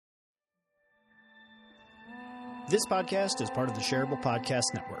This podcast is part of the Shareable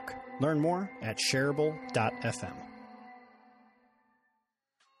Podcast Network. Learn more at shareable.fm.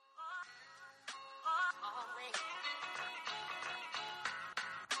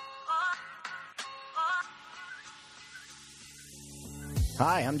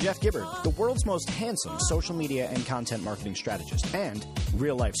 Hi, I'm Jeff Gibbard, the world's most handsome social media and content marketing strategist and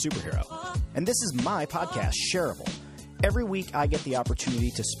real-life superhero. And this is my podcast, Shareable. Every week, I get the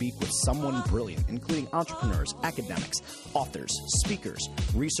opportunity to speak with someone brilliant, including entrepreneurs, academics, authors, speakers,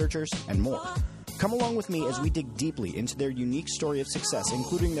 researchers, and more. Come along with me as we dig deeply into their unique story of success,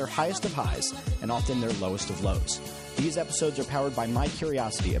 including their highest of highs and often their lowest of lows. These episodes are powered by my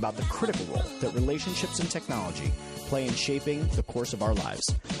curiosity about the critical role that relationships and technology play in shaping the course of our lives.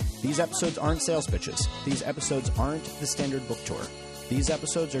 These episodes aren't sales pitches. These episodes aren't the standard book tour. These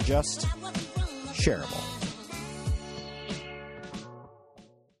episodes are just shareable.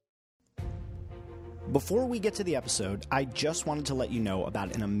 Before we get to the episode, I just wanted to let you know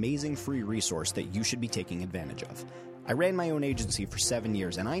about an amazing free resource that you should be taking advantage of. I ran my own agency for 7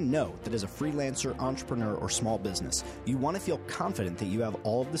 years, and I know that as a freelancer, entrepreneur, or small business, you want to feel confident that you have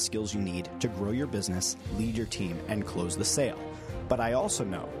all of the skills you need to grow your business, lead your team, and close the sale. But I also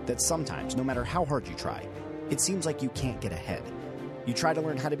know that sometimes, no matter how hard you try, it seems like you can't get ahead. You try to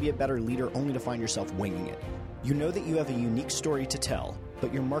learn how to be a better leader only to find yourself winging it. You know that you have a unique story to tell,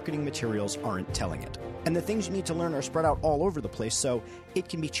 but your marketing materials aren't telling it. And the things you need to learn are spread out all over the place, so it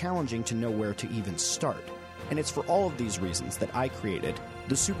can be challenging to know where to even start. And it's for all of these reasons that I created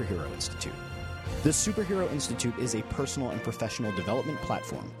the Superhero Institute. The Superhero Institute is a personal and professional development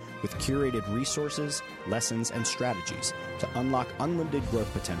platform with curated resources, lessons, and strategies to unlock unlimited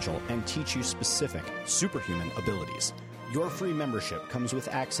growth potential and teach you specific superhuman abilities. Your free membership comes with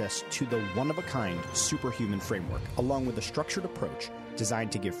access to the one-of-a-kind Superhuman Framework, along with a structured approach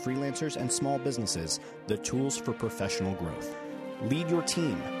designed to give freelancers and small businesses the tools for professional growth. Lead your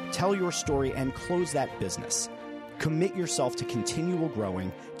team, tell your story, and close that business. Commit yourself to continual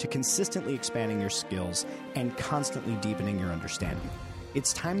growing, to consistently expanding your skills, and constantly deepening your understanding.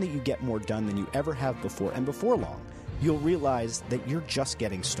 It's time that you get more done than you ever have before, and before long, you'll realize that you're just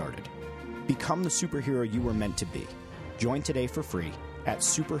getting started. Become the superhero you were meant to be. Join today for free at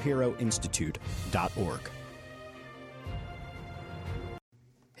superheroinstitute.org.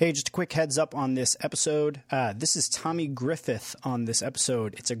 Hey, just a quick heads up on this episode. This is Tommy Griffith on this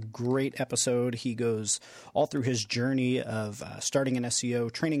episode. It's a great episode. He goes all through his journey of starting an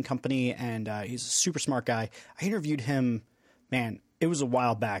SEO training company, and he's a super smart guy. I interviewed him, man, it was a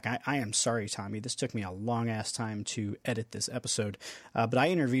while back. I am sorry, Tommy. This took me a long-ass time to edit this episode. But I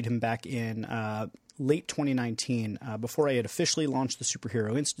interviewed him back in late 2019, before I had officially launched the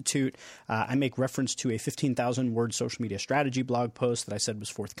Superhero Institute. I make reference to a 15,000-word social media strategy blog post that I said was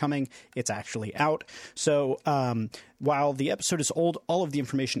forthcoming. It's actually out. So while the episode is old, all of the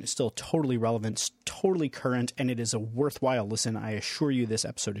information is still totally relevant, totally current, and it is a worthwhile listen. I assure you this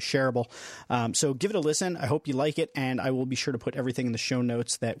episode is shareable. So give it a listen. I hope you like it, and I will be sure to put everything in the show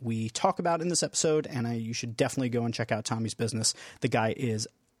notes that we talk about in this episode, and you should definitely go and check out Tommy's business. The guy is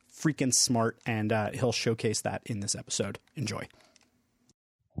freaking smart, and he'll showcase that in this episode. Enjoy.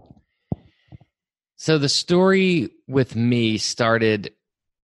 So the story with me started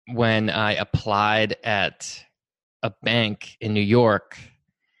when I applied at a bank in New York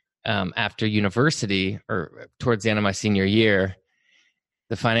after university, or towards the end of my senior year.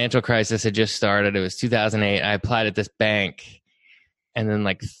 The financial crisis had just started. It was 2008. I applied at this bank, and then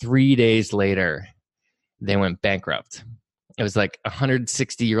like 3 days later, they went bankrupt. It was like a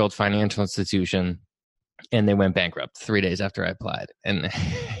 160-year-old financial institution, and they went bankrupt 3 days after I applied. And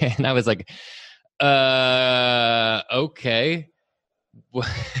and I was like, okay, what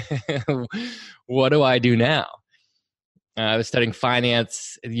do I do now? I was studying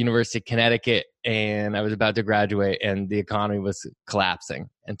finance at the University of Connecticut, and I was about to graduate, and the economy was collapsing,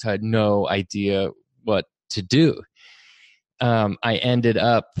 and so I had no idea what to do. I ended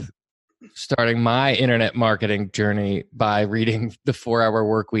up starting my internet marketing journey by reading The 4-Hour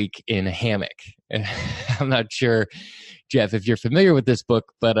Workweek in a hammock. And I'm not sure, Jeff, if you're familiar with this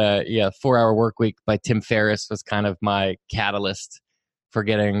book, but 4-Hour Workweek by Tim Ferriss was kind of my catalyst for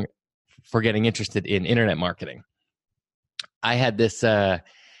getting interested in internet marketing. I had this kind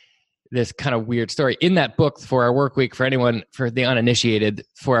of weird story in that book, The 4-Hour Workweek. For the uninitiated,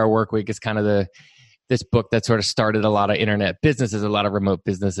 4-Hour Workweek is kind of this book that sort of started a lot of internet businesses, a lot of remote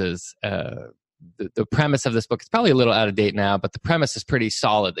businesses. The premise of this book is probably a little out of date now, but the premise is pretty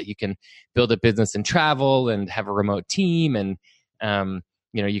solid, that you can build a business and travel and have a remote team, and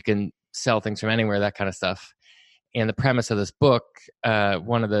you can sell things from anywhere, that kind of stuff. And the premise of this book,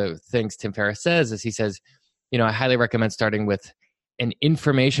 one of the things Tim Ferriss says is, he says, I highly recommend starting with an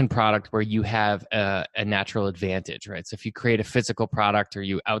information product where you have a natural advantage, right? So if you create a physical product or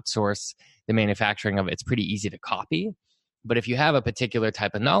you outsource the manufacturing of it, it's pretty easy to copy. But if you have a particular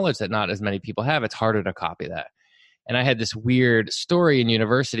type of knowledge that not as many people have, it's harder to copy that. And I had this weird story in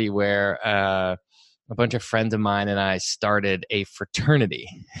university where a bunch of friends of mine and I started a fraternity.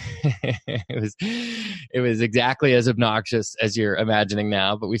 It was exactly as obnoxious as you're imagining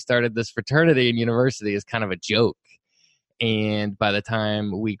now, but we started this fraternity in university as kind of a joke. And by the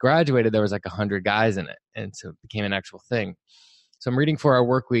time we graduated, there was like 100 guys in it. And so it became an actual thing. So I'm reading for our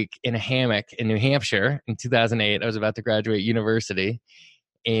work week in a hammock in New Hampshire in 2008. I was about to graduate university.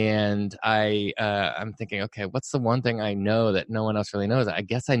 And I'm thinking, okay, what's the one thing I know that no one else really knows? I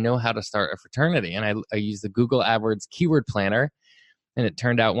guess I know how to start a fraternity. And I used the Google AdWords keyword planner. And it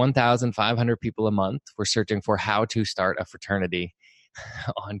turned out 1,500 people a month were searching for how to start a fraternity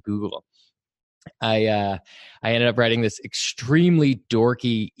on Google. I ended up writing this extremely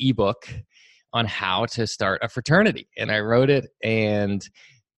dorky ebook on how to start a fraternity. And I wrote it and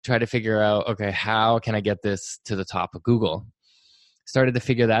tried to figure out, okay, how can I get this to the top of Google? Started to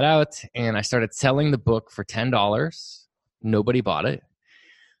figure that out, and I started selling the book for $10. Nobody bought it.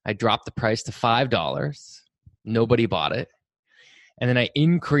 I dropped the price to $5. Nobody bought it. And then I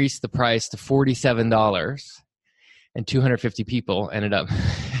increased the price to $47, and 250 people ended up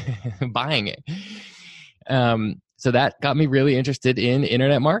buying it. So that got me really interested in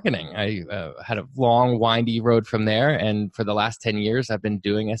internet marketing. I had a long, windy road from there. And for the last 10 years, I've been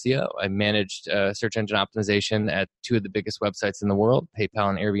doing SEO. I managed search engine optimization at two of the biggest websites in the world,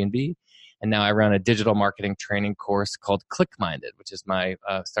 PayPal and Airbnb. And now I run a digital marketing training course called ClickMinded, which is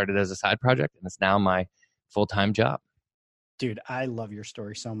started as a side project, and it's now my full-time job. Dude, I love your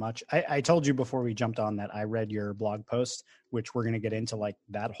story so much. I told you before we jumped on that I read your blog post, which we're going to get into like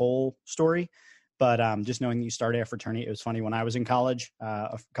that whole story. But just knowing that you started a fraternity, it was funny. When I was in college,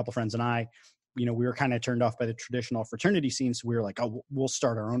 a couple friends and I, we were kind of turned off by the traditional fraternity scene. So we were like, oh, we'll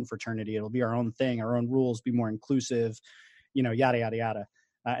start our own fraternity. It'll be our own thing, our own rules, be more inclusive, yada, yada, yada.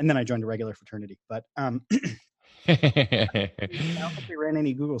 And then I joined a regular fraternity. But I don't think we ran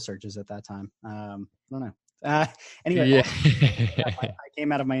any Google searches at that time. I don't know. Anyway, yeah. I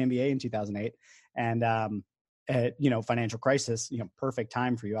came out of my MBA in 2008, and financial crisis, perfect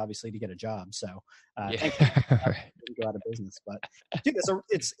time for you, obviously, to get a job. So, thank you. Didn't go out of business, but dude,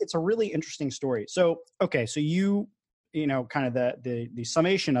 it's a really interesting story. So, okay, so kind of the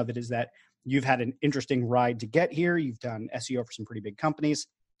summation of it is that you've had an interesting ride to get here. You've done SEO for some pretty big companies,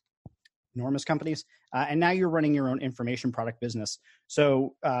 enormous companies, and now you're running your own information product business.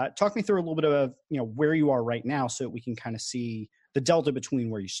 So, talk me through a little bit of where you are right now, so that we can kind of see the delta between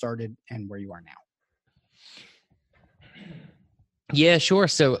where you started and where you are now. Yeah, sure.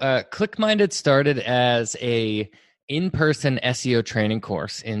 So ClickMinded started as a in-person SEO training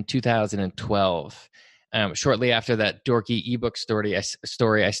course in 2012. Shortly after that dorky ebook story,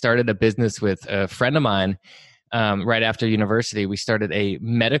 I started a business with a friend of mine right after university. We started a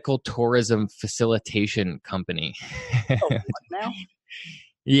medical tourism facilitation company. Oh, what now?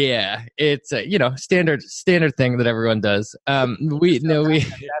 Yeah, it's a standard thing that everyone does.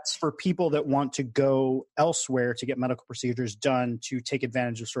 That's for people that want to go elsewhere to get medical procedures done, to take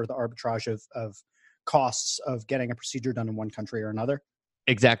advantage of sort of the arbitrage of costs of getting a procedure done in one country or another.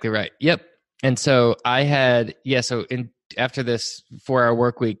 Exactly right. Yep. And so I had after this 4-hour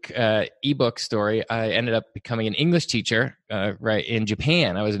work week ebook story, I ended up becoming an English teacher right in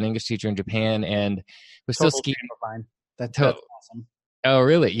Japan. I was an English teacher in Japan and was still skiing. That's awesome. Oh,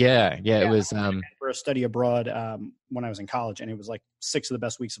 really? Yeah. It was for a study abroad when I was in college, and it was like 6 of the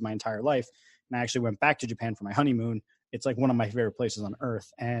best weeks of my entire life. And I actually went back to Japan for my honeymoon. It's like one of my favorite places on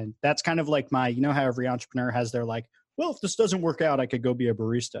earth. And that's kind of like how every entrepreneur has their like, well, if this doesn't work out, I could go be a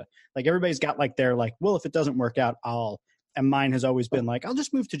barista. Like everybody's got like their like, well, if it doesn't work out, and mine has always been like, I'll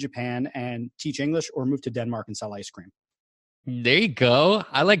just move to Japan and teach English, or move to Denmark and sell ice cream. There you go.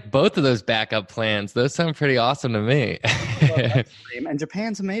 I like both of those backup plans. Those sound pretty awesome to me. And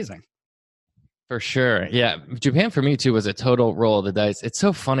Japan's amazing. For sure. Yeah. Japan for me too was a total roll of the dice. It's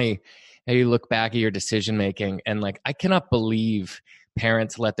so funny how you look back at your decision making, and like, I cannot believe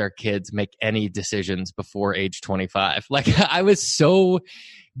parents let their kids make any decisions before age 25. Like I was so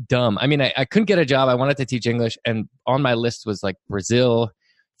dumb. I mean, I couldn't get a job. I wanted to teach English, and on my list was like Brazil,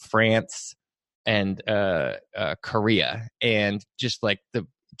 France, and Korea, and just like the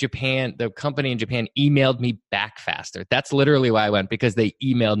company in Japan emailed me back faster. That's literally why I went, because they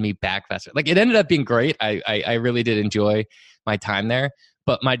emailed me back faster. Like it ended up being great. I really did enjoy my time there,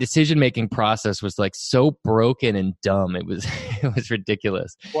 but my decision-making process was like so broken and dumb. It was, it was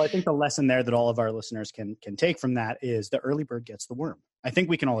ridiculous. Well, I think the lesson there that all of our listeners can take from that is the early bird gets the worm. I think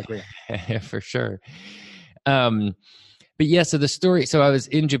we can all agree. For sure. But yeah, so the story, so I was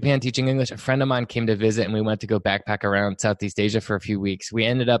in Japan teaching English. A friend of mine came to visit and we went to go backpack around Southeast Asia for a few weeks. We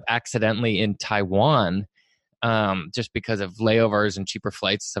ended up accidentally in Taiwan, just because of layovers and cheaper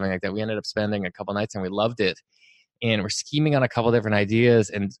flights, something like that. We ended up spending a couple nights and we loved it. And we're scheming on a couple different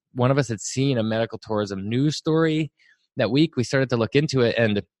ideas. And one of us had seen a medical tourism news story that week. We started to look into it.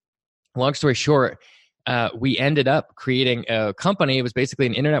 And long story short, we ended up creating a company. It was basically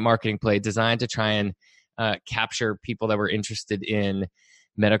an internet marketing play designed to try and capture people that were interested in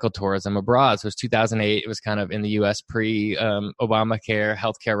medical tourism abroad. So it was 2008. It was kind of in the U.S. pre-Obamacare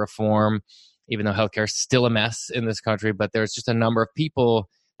healthcare reform, even though healthcare is still a mess in this country. But there's just a number of people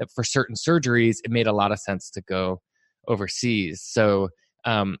that for certain surgeries, it made a lot of sense to go overseas. So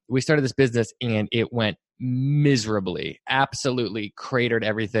we started this business and it went miserably, absolutely cratered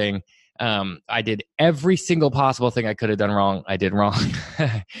everything. I did every single possible thing I could have done wrong. I did wrong.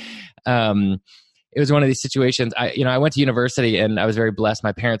 It was one of these situations. I went to university and I was very blessed.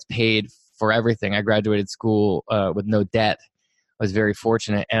 My parents paid for everything. I graduated school with no debt. I was very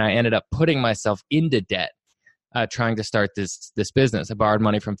fortunate, and I ended up putting myself into debt trying to start this business. I borrowed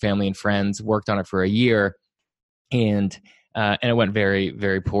money from family and friends, worked on it for a year, and it went very,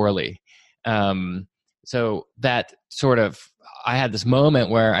 very poorly. So that sort of, I had this moment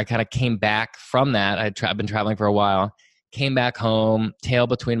where I kind of came back from that. I've been traveling for a while, came back home, tail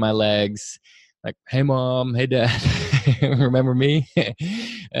between my legs, like, hey mom, hey dad, remember me?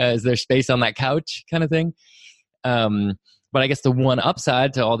 Is there space on that couch kind of thing? But I guess the one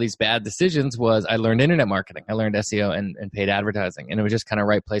upside to all these bad decisions was I learned internet marketing. I learned SEO and paid advertising, and it was just kind of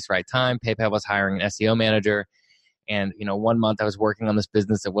right place, right time. PayPal was hiring an SEO manager. And, 1 month I was working on this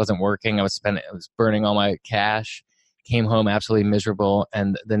business. It wasn't working. I was burning all my cash, came home absolutely miserable.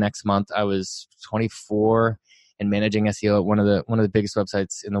 And the next month I was 24 and managing SEO at one of the biggest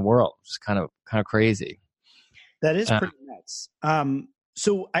websites in the world, which is kind of crazy. That is pretty nuts.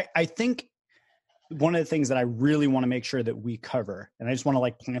 So I think one of the things that I really want to make sure that we cover, and I just want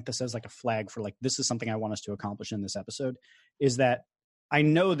to plant this as a flag for this is something I want us to accomplish in this episode, is that I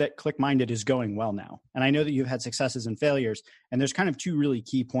know that ClickMinded is going well now. And I know that you've had successes and failures. And there's kind of two really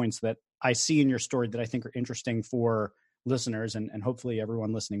key points that I see in your story that I think are interesting for listeners. And hopefully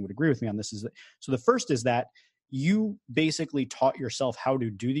everyone listening would agree with me on this. So the first is that you basically taught yourself how to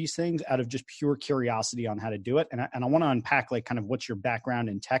do these things out of just pure curiosity on how to do it. And I want to unpack kind of what's your background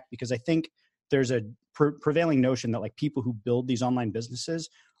in tech, because I think there's a prevailing notion that people who build these online businesses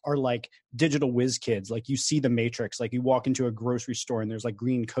are digital whiz kids. You see the Matrix, you walk into a grocery store and there's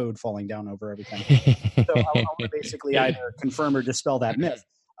green code falling down over everything. So I want to basically either confirm or dispel that myth.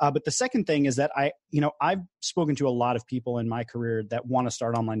 But the second thing is that I've spoken to a lot of people in my career that want to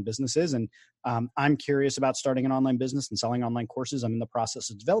start online businesses. And I'm curious about starting an online business and selling online courses. I'm in the process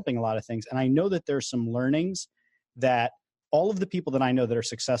of developing a lot of things. And I know that there's some learnings that all of the people that I know that are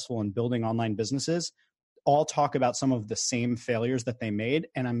successful in building online businesses all talk about some of the same failures that they made.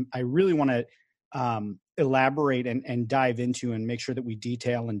 And I really want to elaborate and dive into and make sure that we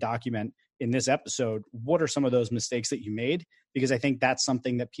detail and document in this episode, what are some of those mistakes that you made? Because I think that's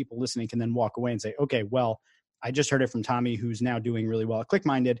something that people listening can then walk away and say, okay, well, I just heard it from Tommy, who's now doing really well at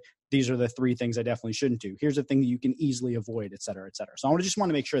ClickMinded. These are the 3 things I definitely shouldn't do. Here's a thing that you can easily avoid, et cetera, et cetera. So I just want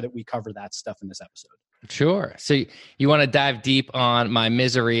to make sure that we cover that stuff in this episode. Sure. So you want to dive deep on my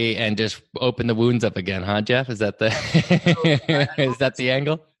misery and just open the wounds up again, huh, Jeff? Is that the is that the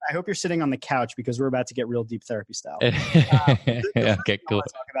angle? I hope you're sitting on the couch because we're about to get real deep therapy style. Okay, cool. I want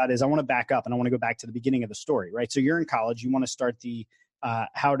to talk about is I want to back up and I want to go back to the beginning of the story, right? So you're in college. You want to start the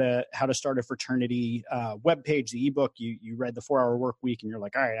how to start a fraternity webpage, the ebook. You read the 4-Hour Work Week, and you're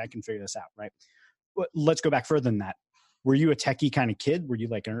like, all right, I can figure this out, right? But let's go back further than that. Were you a techie kind of kid? Were you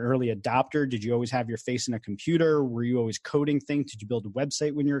an early adopter? Did you always have your face in a computer? Were you always coding things? Did you build a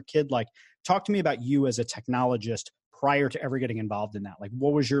website when you were a kid? Talk to me about you as a technologist prior to ever getting involved in that.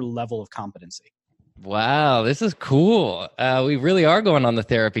 What was your level of competency? Wow, this is cool. We really are going on the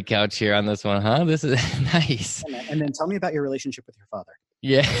therapy couch here on this one, huh? This is nice. And then tell me about your relationship with your father.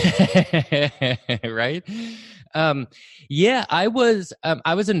 Yeah, right. Yeah, I was a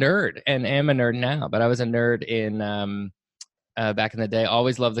nerd and am a nerd now, but I was a nerd in back in the day.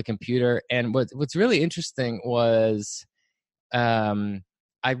 Always loved the computer, and what's really interesting was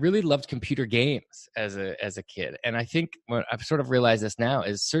I really loved computer games as a kid. And I think what I've sort of realized this now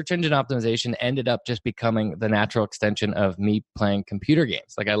is search engine optimization ended up just becoming the natural extension of me playing computer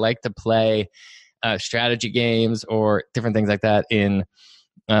games. I like to play strategy games or different things like that in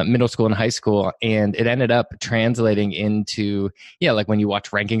middle school and high school. And it ended up translating into, like when you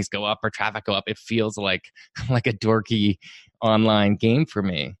watch rankings go up or traffic go up, it feels like a dorky online game for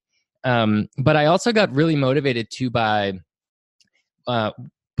me. But I also got really motivated too by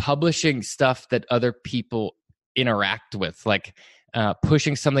publishing stuff that other people interact with, like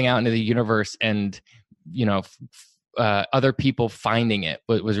pushing something out into the universe and, other people finding it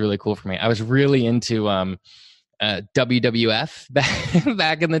was really cool for me. I was really into WWF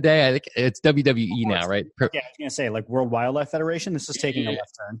back in the day. I think it's WWE now, right? Yeah, I was going to say like World Wildlife Federation. This is taking a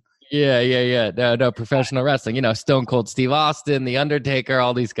left turn. Yeah. No, professional wrestling. Stone Cold Steve Austin, The Undertaker,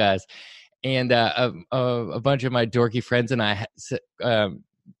 all these guys. And a bunch of my dorky friends and I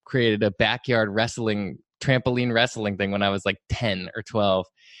created a backyard trampoline wrestling thing when I was like 10 or 12.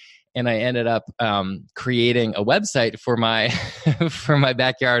 And I ended up creating a website for my for my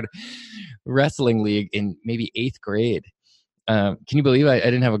backyard wrestling league in maybe 8th grade. Can you believe I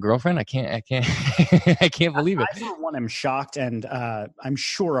didn't have a girlfriend? I can't I can't believe it. I for one am shocked, and I'm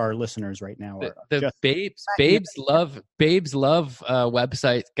sure our listeners right now are the babes love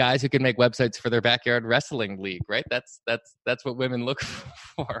websites, guys who can make websites for their backyard wrestling league, right? That's what women look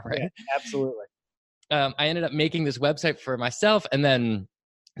for, right? Yeah, absolutely. I ended up making this website for myself, and then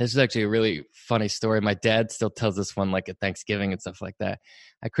this is actually a really funny story. My dad still tells this one like at Thanksgiving and stuff like that.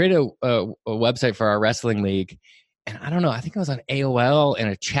 I created a website for our wrestling league. And I don't know, I think I was on AOL in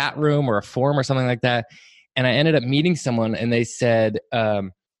a chat room or a forum or something like that. And I ended up meeting someone and they said,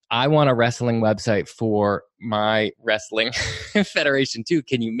 I want a wrestling website for my wrestling federation too.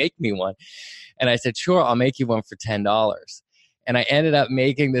 Can you make me one? And I said, sure, I'll make you one for $10. And I ended up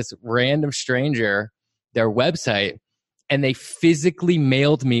making this random stranger their website, and they physically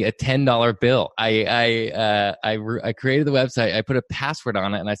mailed me a $10 bill. I created the website, I put a password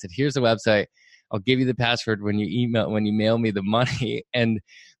on it, and I said, here's the website. I'll give you the password when you mail me the money. And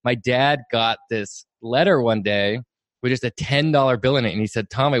my dad got this letter one day with just a $10 bill in it. And he said,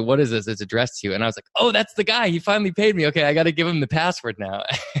 Tommy, what is this? It's addressed to you. And I was like, oh, that's the guy. He finally paid me. Okay, I got to give him the password now.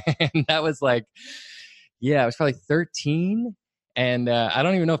 And that was like, I was probably 13. And I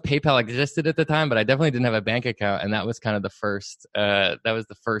don't even know if PayPal existed at the time, but I definitely didn't have a bank account. And that was kind of the first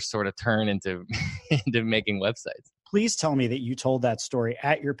sort of turn into making websites. Please tell me that you told that story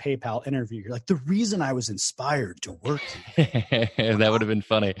at your PayPal interview. You're like, the reason I was inspired to work that would have been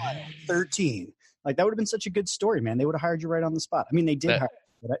funny. 13. Like, that would have been such a good story, man. They would have hired you right on the spot. I mean, they did hire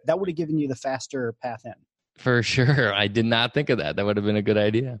you, but that would have given you the faster path in. For sure. I did not think of that. That would have been a good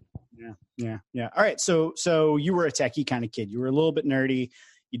idea. Yeah. All right. So you were a techie kind of kid. You were a little bit nerdy.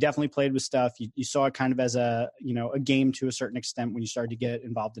 You definitely played with stuff. You saw it kind of as a game to a certain extent when you started to get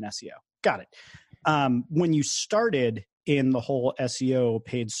involved in SEO. Got it. When you started in the whole SEO,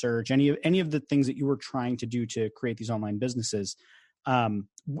 paid search, any of the things that you were trying to do to create these online businesses,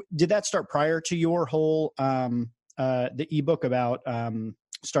 did that start prior to your whole the ebook about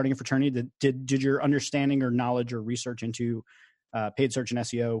starting a fraternity? Did your understanding or knowledge or research into paid search and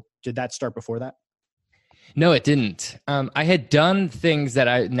SEO, did that start before that? No, it didn't. I had done things that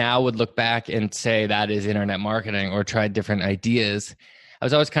I now would look back and say that is internet marketing, or tried different ideas. I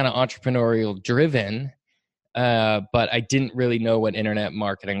was always kind of entrepreneurial driven, but I didn't really know what internet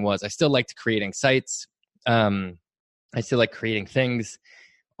marketing was. I still liked creating sites. I still like creating things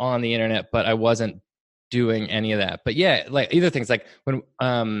on the internet, but I wasn't doing any of that. But yeah, like either things like when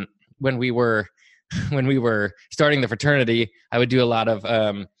we were starting the fraternity, I would do a lot of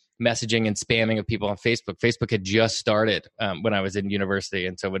messaging and spamming of people on Facebook. Facebook had just started when I was in university,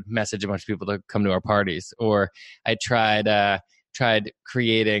 and so I would message a bunch of people to come to our parties. Or I tried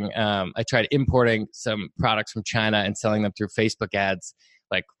importing some products from China and selling them through Facebook ads,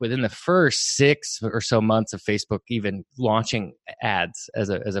 like within the first 6 or so months of Facebook even launching ads as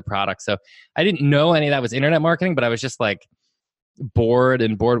a product. So I didn't know any of that was internet marketing, but I was just like bored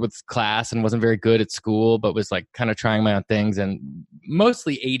with class and wasn't very good at school, but was like kind of trying my own things, and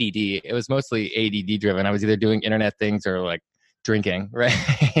mostly ADD. It was mostly ADD driven. I was either doing internet things or like drinking, right?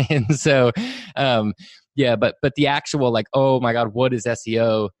 And so, but the actual like, oh my God, what is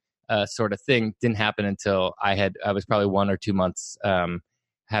SEO sort of thing didn't happen until I was probably 1 or 2 months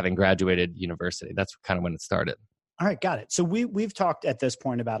having graduated university. That's kind of when it started. All right, got it. So we've talked at this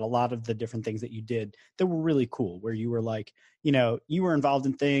point about a lot of the different things that you did that were really cool, where you were like, you were involved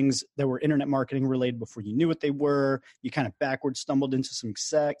in things that were internet marketing related before you knew what they were. You kind of backwards stumbled into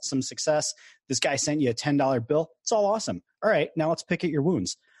some success. This guy sent you a $10 bill. It's all awesome. All right, now let's pick at your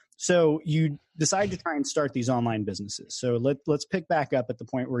wounds. So you decide to try and start these online businesses. So let's pick back up at the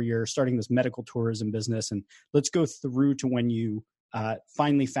point where you're starting this medical tourism business, and let's go through to when you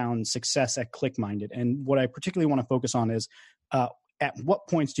finally found success at ClickMinded. And what I particularly want to focus on is at what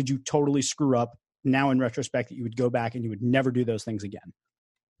points did you totally screw up now in retrospect that you would go back and you would never do those things again?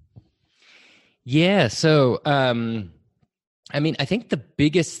 Yeah. So, I mean, I think the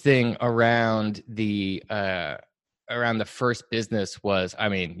biggest thing around the first business was, I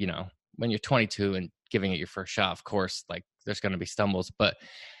mean, you know, when you're 22 and giving it your first shot, of course, like there's going to be stumbles, but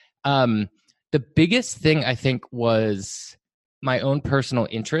the biggest thing I think was my own personal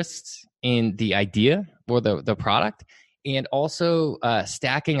interests in the idea or the product, and also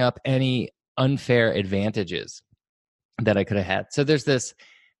stacking up any unfair advantages that I could have had. So there's this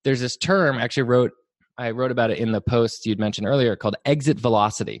term, I wrote about it in the post you'd mentioned earlier, called exit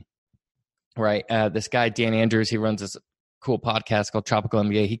velocity, right? This guy, Dan Andrews, he runs this cool podcast called Tropical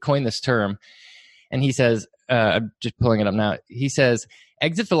MBA. He coined this term, and he says, I'm just pulling it up now. He says,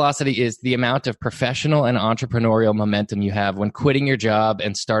 exit velocity is the amount of professional and entrepreneurial momentum you have when quitting your job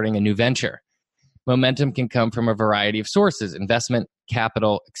and starting a new venture. Momentum can come from a variety of sources: investment,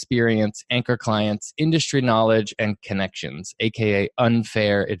 capital, experience, anchor clients, industry knowledge, and connections, aka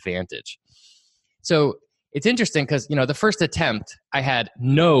unfair advantage. So it's interesting because, you know, the first attempt, I had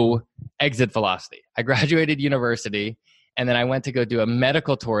no exit velocity. I graduated university, and then I went to go do a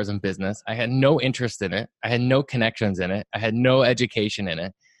medical tourism business. I had no interest in it. I had no connections in it. I had no education in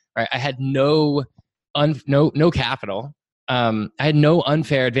it. Right? I had no capital. I had no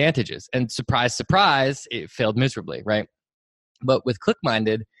unfair advantages, and surprise, surprise, it failed miserably, right? But with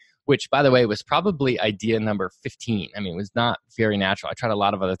ClickMinded, which, by the way, was probably idea number 15. I mean, it was not very natural. I tried a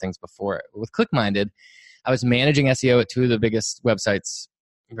lot of other things before it. With ClickMinded, I was managing SEO at two of the biggest websites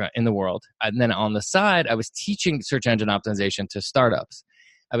in the world. And then on the side, I was teaching search engine optimization to startups.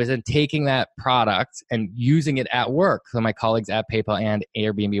 I was then taking that product and using it at work. So my colleagues at PayPal and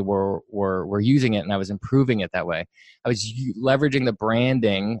Airbnb were using it, and I was improving it that way. I was leveraging the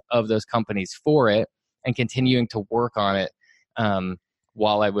branding of those companies for it and continuing to work on it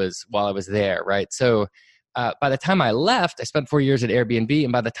while I was there, right? So by the time I left, I spent 4 years at Airbnb,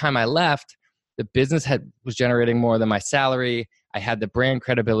 and by the time I left, the business was generating more than my salary. I had the brand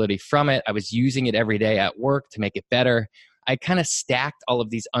credibility from it. I was using it every day at work to make it better. I kind of stacked all of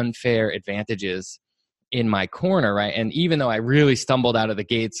these unfair advantages in my corner, right? And even though I really stumbled out of the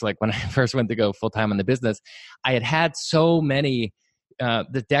gates, like when I first went to go full-time in the business, I had so many,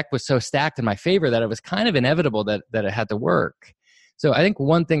 the deck was so stacked in my favor that it was kind of inevitable that it had to work. So I think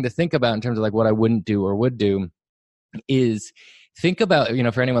one thing to think about in terms of like what I wouldn't do or would do is think about, you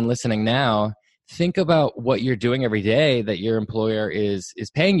know, for anyone listening now, think about what you're doing every day that your employer is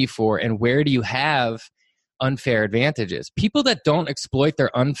paying you for, and where do you have unfair advantages. People that don't exploit their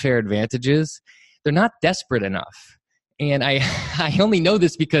unfair advantages, they're not desperate enough. And I only know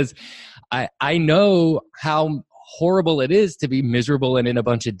this because I know how horrible it is to be miserable and in a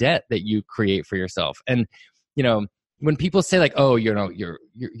bunch of debt that you create for yourself. And, you know, when people say like, oh, you know,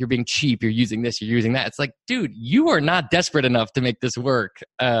 you're being cheap, you're using this, you're using that, it's like, dude, you are not desperate enough to make this work.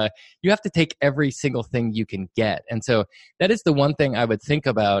 You have to take every single thing you can get. And so that is the one thing I would think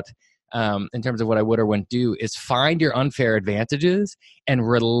about in terms of what I would or wouldn't do, is find your unfair advantages and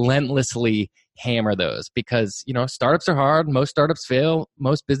relentlessly hammer those, because, you know, startups are hard. Most startups fail.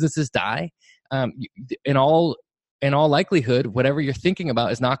 Most businesses die. In all likelihood, whatever you're thinking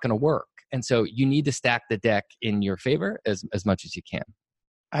about is not going to work. And so you need to stack the deck in your favor as much as you can.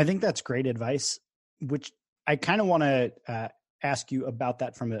 I think that's great advice, which I kind of want to ask you about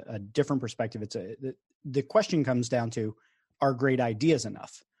that from a different perspective. The question comes down to, are great ideas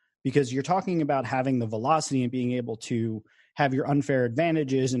enough? Because you're talking about having the velocity and being able to have your unfair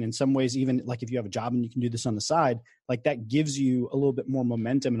advantages. And in some ways, even like if you have a job and you can do this on the side, like that gives you a little bit more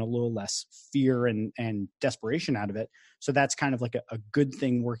momentum and a little less fear and desperation out of it. So that's kind of like a good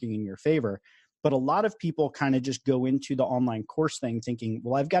thing working in your favor. But a lot of people kind of just go into the online course thing thinking,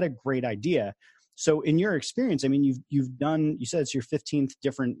 well, I've got a great idea. So in your experience, I mean, you've done, you said it's your 15th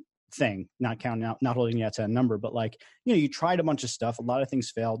different thing, not counting out, not holding you to a number, but like, you know, you tried a bunch of stuff. A lot of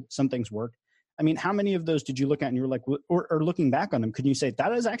things failed. Some things worked. I mean, how many of those did you look at and you were like, or looking back on them, could you say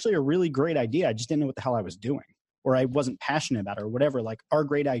that is actually a really great idea? I just didn't know what the hell I was doing, or I wasn't passionate about it, or whatever. Like, are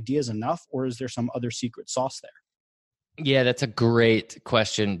great ideas enough, or is there some other secret sauce there? Yeah, that's a great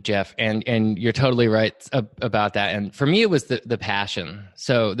question, Jeff. And you're totally right about that. And for me, it was the passion.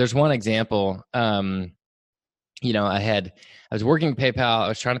 So there's one example, you know, I was working at PayPal. I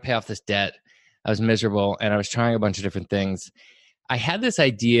was trying to pay off this debt. I was miserable, and I was trying a bunch of different things. I had this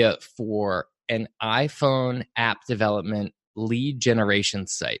idea for an iPhone app development lead generation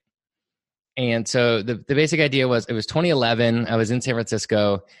site. And so the basic idea was, it was 2011. I was in San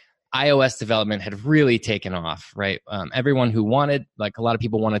Francisco. iOS development had really taken off, right? Everyone who wanted, like a lot of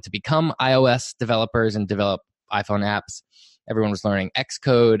people wanted to become iOS developers and develop iPhone apps. Everyone was learning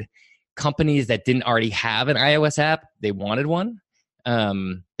Xcode. Companies that didn't already have an iOS app, they wanted one.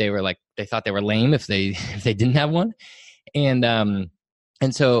 They thought they were lame if they didn't have one. And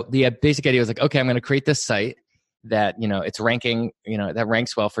so the basic idea was like, okay, I'm going to create this site that, it's ranking, that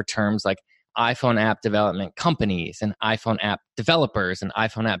ranks well for terms like iPhone app development companies and iPhone app developers and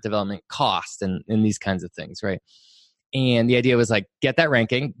iPhone app development costs and these kinds of things, right? And the idea was like, get that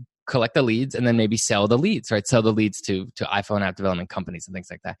ranking, collect the leads, and then maybe sell the leads, right? Sell the leads to iPhone app development companies and things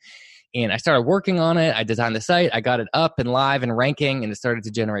like that. And I started working on it. I designed the site. I got it up and live and ranking, and it started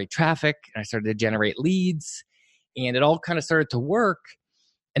to generate traffic. And I started to generate leads, and it all kind of started to work.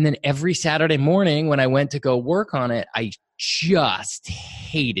 And then every Saturday morning when I went to go work on it, I just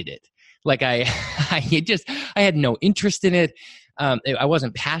hated it. Like I had no interest in it. I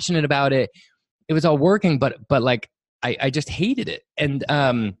wasn't passionate about it. It was all working, but like I just hated it. And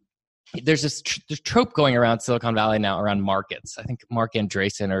there's this trope going around Silicon Valley now around markets. I think Mark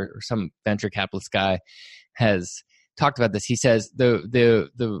Andreessen or some venture capitalist guy has talked about this. He says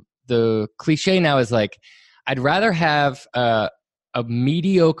the cliche now is like, I'd rather have a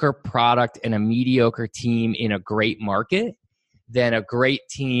mediocre product and a mediocre team in a great market than a great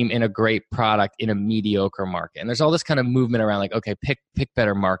team in a great product in a mediocre market. And there's all this kind of movement around like, okay, pick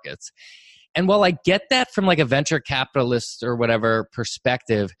better markets. And while I get that from like a venture capitalist or whatever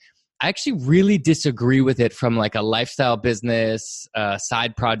perspective, I actually really disagree with it from like a lifestyle business,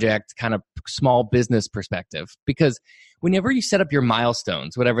 side project, kind of small business perspective. Because whenever you set up your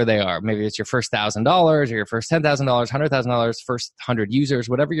milestones, whatever they are, maybe it's your first $1,000 or your first $10,000, $100,000, first 100 users,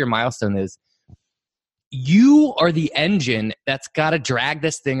 whatever your milestone is, you are the engine that's got to drag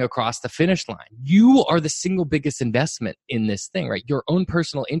this thing across the finish line. You are the single biggest investment in this thing, right? Your own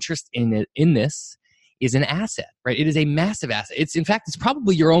personal interest in this is an asset, right? It is a massive asset. In fact, it's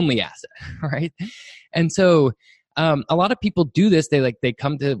probably your only asset, right? And so a lot of people do this. They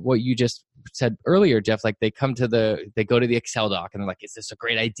come to what you just said earlier, Jeff, like they go to the Excel doc and they're like, is this a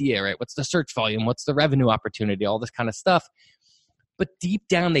great idea, right? What's the search volume? What's the revenue opportunity? All this kind of stuff. But deep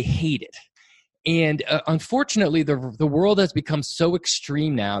down, they hate it. And unfortunately, the world has become so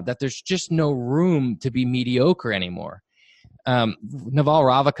extreme now that there's just no room to be mediocre anymore. Naval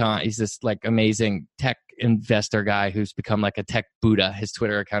Ravikant is this like amazing tech investor guy who's become like a tech Buddha. His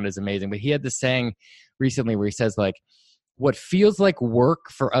Twitter account is amazing. But he had this saying recently where he says like, what feels like work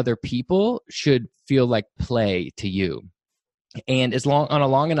for other people should feel like play to you. And on a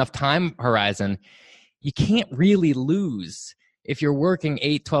long enough time horizon, you can't really lose if you're working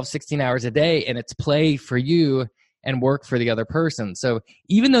 8, 12, 16 hours a day and it's play for you and work for the other person. So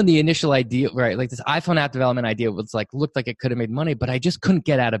even though the initial idea, right, like this iPhone app development idea was like, looked like it could have made money, but I just couldn't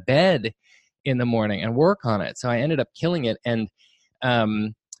get out of bed in the morning and work on it. So I ended up killing it. And,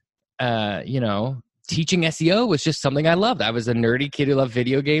 teaching SEO was just something I loved. I was a nerdy kid who loved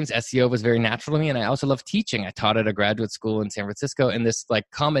video games. SEO was very natural to me. And I also loved teaching. I taught at a graduate school in San Francisco. And this like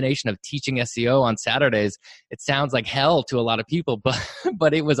combination of teaching SEO on Saturdays, it sounds like hell to a lot of people,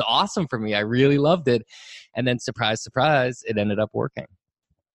 but it was awesome for me. I really loved it. And then surprise, surprise, it ended up working.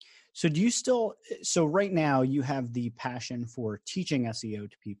 So so right now you have the passion for teaching SEO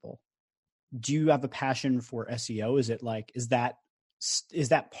to people. Do you have a passion for SEO? Is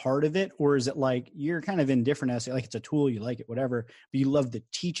that part of it? Or is it like you're kind of indifferent SEO, like it's a tool, you like it, whatever, but you love the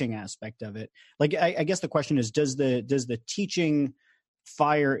teaching aspect of it? Like, I guess the question is, does the teaching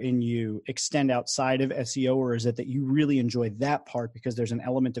fire in you extend outside of SEO, or is it that you really enjoy that part because there's an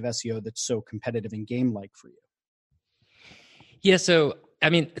element of SEO that's so competitive and game-like for you? Yeah. So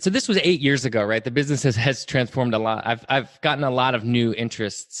this was 8 years ago, right? The business has transformed a lot. I've gotten a lot of new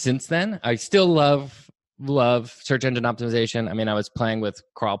interests since then. I still love search engine optimization. I mean, I was playing with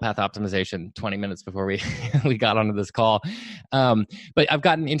crawl path optimization 20 minutes before we got onto this call. But I've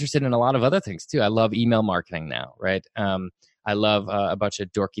gotten interested in a lot of other things too. I love email marketing now, right? I love a bunch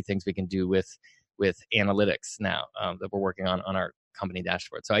of dorky things we can do with analytics now that we're working on our company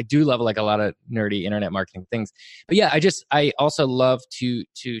dashboard. So I do love like a lot of nerdy internet marketing things. But yeah, I also love to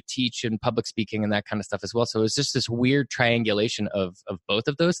teach and public speaking and that kind of stuff as well. So it's just this weird triangulation of both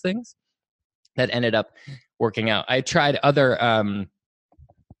of those things that ended up working out. I tried other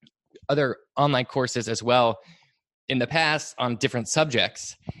online courses as well in the past on different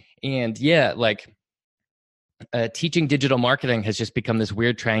subjects. And yeah, like teaching digital marketing has just become this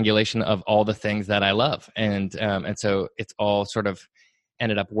weird triangulation of all the things that I love. And so it's all sort of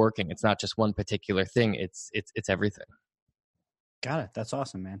ended up working. It's not just one particular thing. It's everything. Got it. That's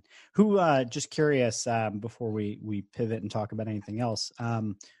awesome, man. Just curious, before we pivot and talk about anything else,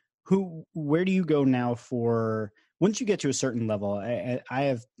 where do you go now for once you get to a certain level, I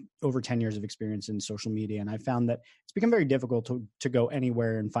have over 10 years of experience in social media, and I found that it's become very difficult to go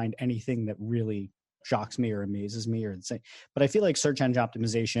anywhere and find anything that really shocks me or amazes me or say. But I feel like search engine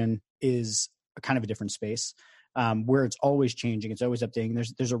optimization is a kind of a different space, where it's always changing, it's always updating.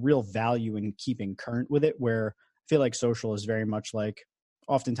 There's a real value in keeping current with it, where I feel like social is very much like,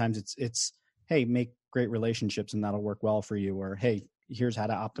 oftentimes it's hey, make great relationships and that'll work well for you, or hey, here's how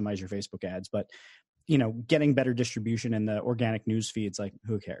to optimize your Facebook ads. But getting better distribution in the organic news feeds, like,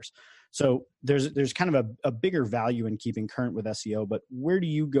 who cares? So there's kind of a bigger value in keeping current with SEO. But where do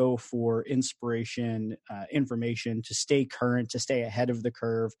you go for inspiration, information to stay current, to stay ahead of the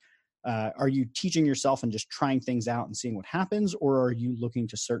curve? Are you teaching yourself and just trying things out and seeing what happens, or are you looking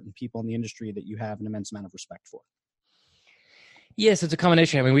to certain people in the industry that you have an immense amount of respect for? Yes, it's a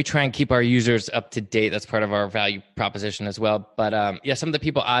combination. I mean, we try and keep our users up to date. That's part of our value proposition as well. But some of the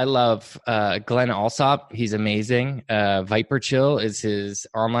people I love, Glenn Alsop, he's amazing. Viper Chill is his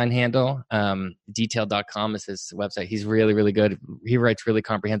online handle. Detail.com is his website. He's really, really good. He writes really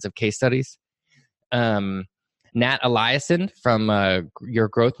comprehensive case studies. Nat Eliason from Your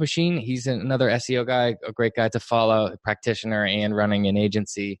Growth Machine. He's another SEO guy, a great guy to follow, a practitioner and running an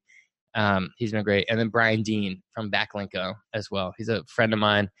agency. He's been great. And then Brian Dean from Backlinko as well. He's a friend of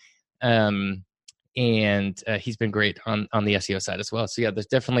mine. And he's been great on the SEO side as well. So yeah, there's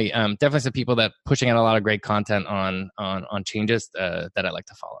definitely some people that pushing out a lot of great content on changes that I like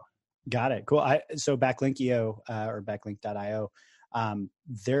to follow. Got it. Cool. So Backlinkio or backlink.io,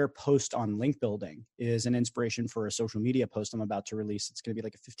 their post on link building is an inspiration for a social media post I'm about to release. It's going to be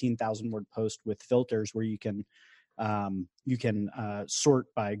like a 15,000 word post with filters where you can sort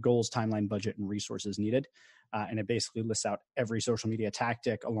by goals, timeline, budget, and resources needed. And it basically lists out every social media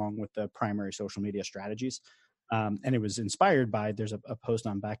tactic along with the primary social media strategies. And it was inspired by, there's a post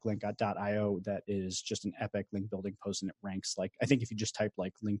on backlink.io that is just an epic link building post, and it ranks like, I think if you just type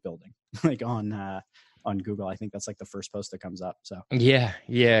like link building, like on Google, I think that's like the first post that comes up. So yeah.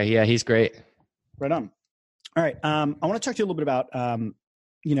 He's great. Right on. All right. I want to talk to you a little bit about, I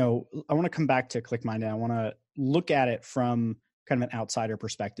want to come back to ClickMind, and I want to look at it from kind of an outsider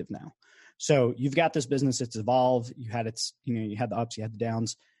perspective now. So you've got this business, it's evolved. You had you had the ups, you had the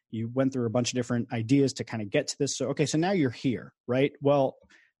downs. You went through a bunch of different ideas to kind of get to this. So, okay, so now you're here, right? Well,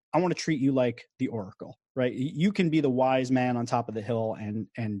 I want to treat you like the oracle, right? You can be the wise man on top of the hill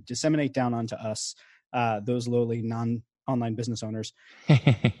and disseminate down onto us, those lowly non-online business owners.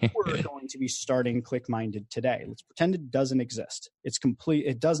 We're going to be starting ClickMinded today. Let's pretend it doesn't exist. It's complete.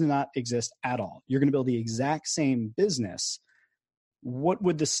 It does not exist at all. You're going to build the exact same business. What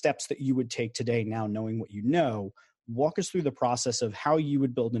would the steps that you would take today, now knowing what you know? Walk us through the process of how you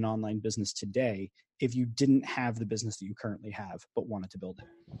would build an online business today if you didn't have the business that you currently have, but wanted to build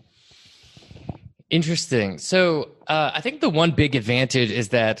it. Interesting. So I think the one big advantage is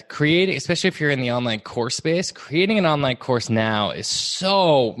that creating, especially if you're in the online course space, creating an online course now is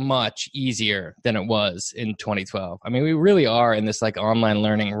so much easier than it was in 2012. I mean, we really are in this like online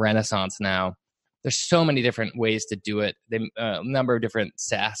learning renaissance now. There's so many different ways to do it. A number of different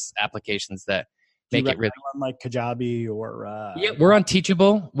SaaS applications that make it really on like Kajabi or yeah, we're on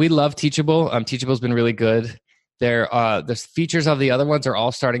Teachable. We love Teachable. Teachable's been really good. The features of the other ones are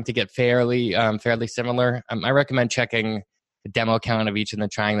all starting to get fairly similar. I recommend checking the demo account of each and then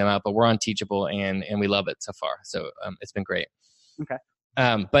trying them out. But we're on Teachable and we love it so far. So it's been great. Okay.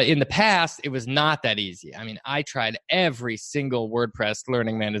 But in the past, it was not that easy. I mean, I tried every single WordPress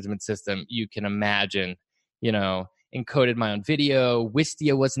learning management system you can imagine. Encoded my own video.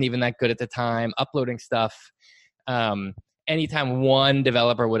 Wistia wasn't even that good at the time. Uploading stuff. Anytime one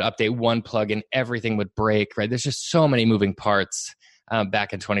developer would update one plugin, everything would break, right? There's just so many moving parts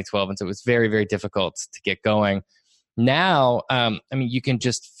back in 2012. And so it was very, very difficult to get going. Now, you can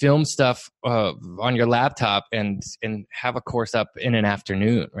just film stuff on your laptop and have a course up in an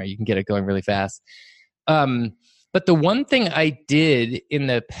afternoon, right? You can get it going really fast. But the one thing I did in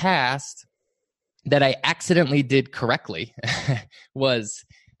the past that I accidentally did correctly was,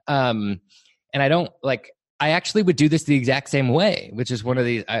 and I actually would do this the exact same way, which is one of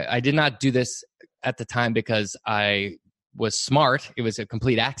these. I did not do this at the time because I was smart. It was a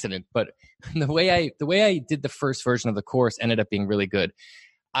complete accident. But the way I did the first version of the course ended up being really good.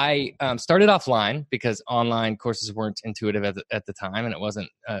 I started offline because online courses weren't intuitive at the time, and it wasn't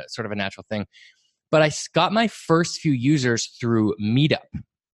sort of a natural thing. But I got my first few users through Meetup.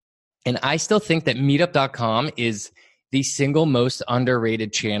 And I still think that Meetup.com is the single most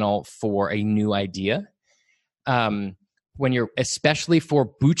underrated channel for a new idea. When you're, especially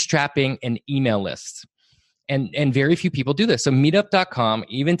for bootstrapping an email list. And very few people do this. So Meetup.com,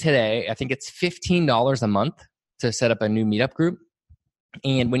 even today, I think it's $15 a month to set up a new meetup group.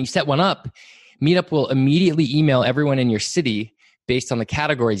 And when you set one up, Meetup will immediately email everyone in your city based on the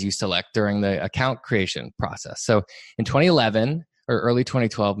categories you select during the account creation process. So in 2011 or early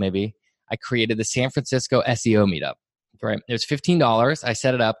 2012, maybe, I created the San Francisco SEO Meetup, right? It was $15. I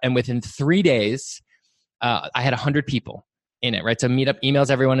set it up. And within 3 days, I had 100 people in it, right? So Meetup emails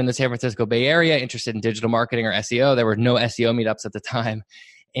everyone in the San Francisco Bay Area interested in digital marketing or SEO. There were no SEO meetups at the time.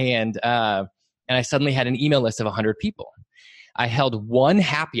 And I suddenly had an email list of 100 people. I held one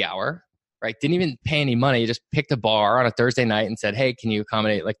happy hour, right? Didn't even pay any money. Just picked a bar on a Thursday night and said, hey, can you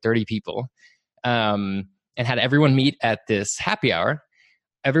accommodate like 30 people? And had everyone meet at this happy hour.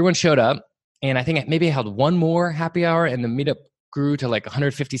 Everyone showed up. And I think maybe I held one more happy hour and the meetup grew to like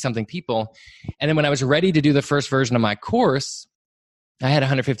 150 something people. And then when I was ready to do the first version of my course, I had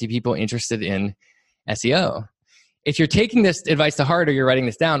 150 people interested in SEO. If you're taking this advice to heart or you're writing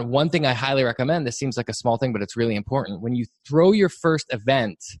this down, one thing I highly recommend, this seems like a small thing, but it's really important. When you throw your first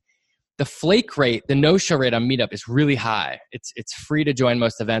event, the flake rate, the no-show rate on Meetup is really high. It's free to join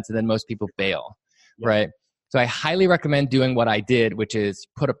most events and then most people bail, right? So I highly recommend doing what I did, which is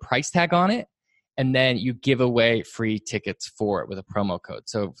put a price tag on it and then you give away free tickets for it with a promo code.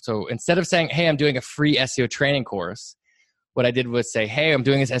 So instead of saying, hey, I'm doing a free SEO training course, what I did was say, hey, I'm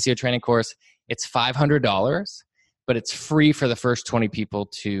doing this SEO training course. It's $500. But it's free for the first 20 people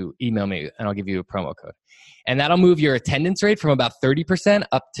to email me, and I'll give you a promo code. And that'll move your attendance rate from about 30%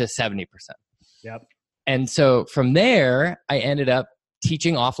 up to 70%. Yep. And so from there, I ended up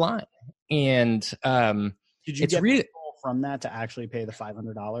teaching offline. And did you get people from that to actually pay the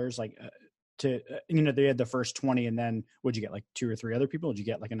 $500? Like they had the first 20, and then would you get like 2 or 3 other people? Would you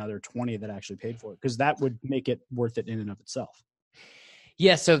get like another 20 that actually paid for it? Because that would make it worth it in and of itself.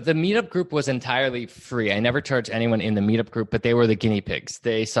 Yeah, so the meetup group was entirely free. I never charged anyone in the meetup group, but they were the guinea pigs.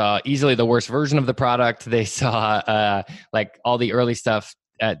 They saw easily the worst version of the product. They saw like all the early stuff.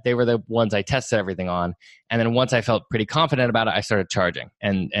 They were the ones I tested everything on. And then once I felt pretty confident about it, I started charging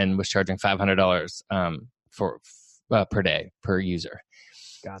and was charging $500 per day per user.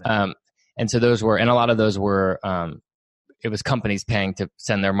 Got it. And so those were, and a lot of those were, it was companies paying to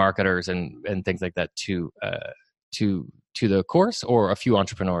send their marketers and things like that to the course, or a few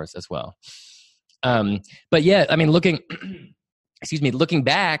entrepreneurs as well. But yeah, I mean, looking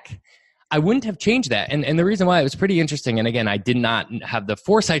back, I wouldn't have changed that. And the reason why, it was pretty interesting. And again, I did not have the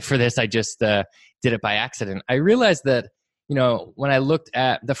foresight for this. I just did it by accident. I realized that, when I looked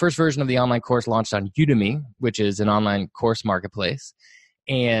at the first version of the online course launched on Udemy, which is an online course marketplace,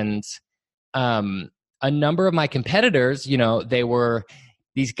 and a number of my competitors, they were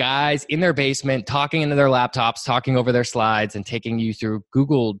these guys in their basement talking into their laptops, talking over their slides, and taking you through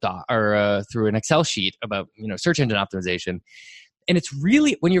Google Doc or through an Excel sheet about search engine optimization. And it's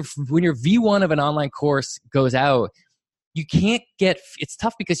really when your V1 of an online course goes out, it's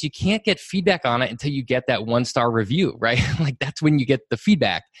tough because you can't get feedback on it until you get that 1-star review, right? Like that's when you get the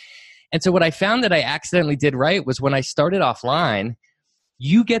feedback. And so what I found that I accidentally did right was when I started offline,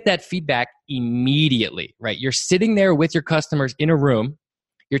 you get that feedback immediately, right? You're sitting there with your customers in a room.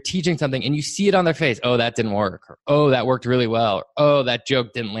 You're teaching something and you see it on their face. Oh, that didn't work. Or, oh, that worked really well. Or, oh, that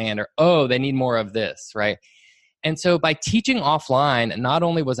joke didn't land. Or, oh, they need more of this, right? And so by teaching offline, not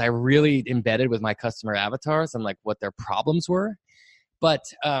only was I really embedded with my customer avatars and like what their problems were, but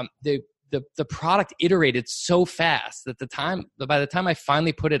the product iterated so fast that by the time I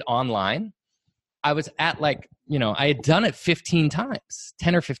finally put it online, I was at like, I had done it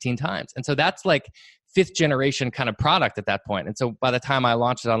 10 or 15 times. And so that's like 5th generation kind of product at that point. And so by the time I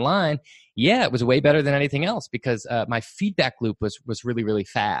launched it online, it was way better than anything else because my feedback loop was really, really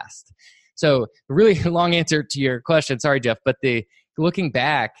fast. So a really long answer to your question. Sorry, Jeff, but looking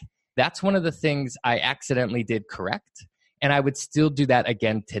back, that's one of the things I accidentally did correct. And I would still do that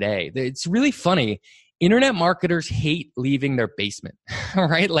again today. It's really funny. Internet marketers hate leaving their basement,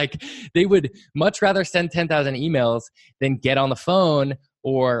 right? Like they would much rather send 10,000 emails than get on the phone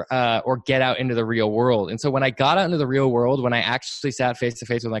or get out into the real world. And so when I got out into the real world, when I actually sat face to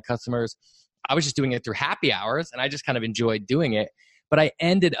face with my customers, I was just doing it through happy hours and I just kind of enjoyed doing it. But I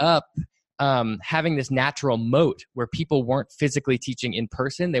ended up having this natural moat where people weren't physically teaching in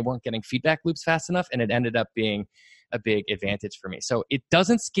person. They weren't getting feedback loops fast enough. And it ended up being a big advantage for me. So it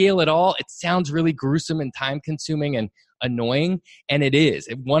doesn't scale at all. It sounds really gruesome and time consuming and annoying. And it is.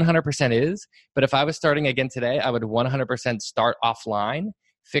 It 100% is. But if I was starting again today, I would 100% start offline,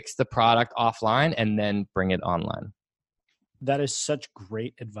 fix the product offline, and then bring it online. That is such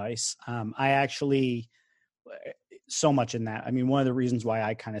great advice. I actually, so much in that. I mean, one of the reasons why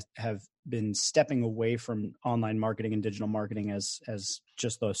I kind of have been stepping away from online marketing and digital marketing as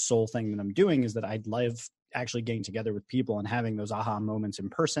just the sole thing that I'm doing is that I'd love actually getting together with people and having those aha moments in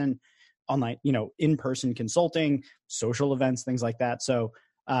person, online, in-person consulting, social events, things like that. So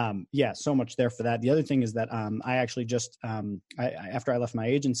so much there for that. The other thing is that I actually just, after I left my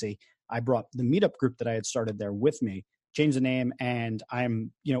agency, I brought the meetup group that I had started there with me, changed the name, and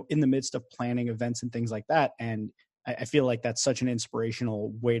I'm, in the midst of planning events and things like that. And I feel like that's such an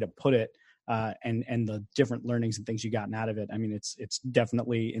inspirational way to put it. And the different learnings and things you gotten out of it. I mean, it's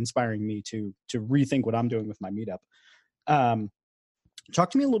definitely inspiring me to rethink what I'm doing with my meetup.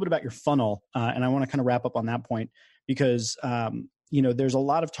 Talk to me a little bit about your funnel. And I want to kind of wrap up on that point because, there's a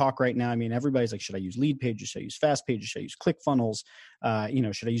lot of talk right now. I mean, everybody's like, should I use lead pages? Should I use fast pages? Should I use ClickFunnels?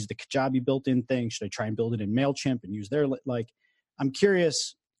 Should I use the Kajabi built-in thing? Should I try and build it in MailChimp and use their, I'm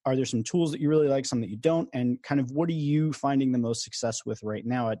curious, are there some tools that you really like, some that you don't? And kind of what are you finding the most success with right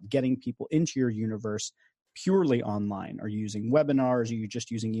now at getting people into your universe purely online? Are you using webinars? Are you just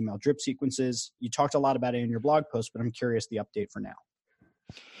using email drip sequences? You talked a lot about it in your blog post, but I'm curious the update for now.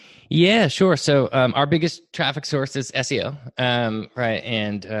 Yeah, sure. So our biggest traffic source is SEO, right?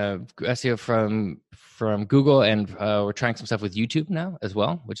 And SEO from Google, and we're trying some stuff with YouTube now as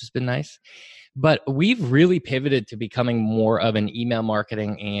well, which has been nice. But we've really pivoted to becoming more of an email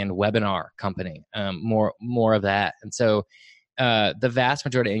marketing and webinar company, more of that. And so the vast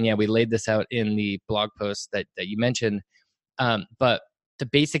majority, and we laid this out in the blog post that you mentioned, but the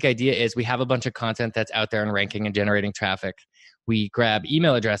basic idea is we have a bunch of content that's out there and ranking and generating traffic. We grab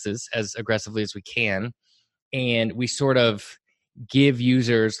email addresses as aggressively as we can, and we sort of give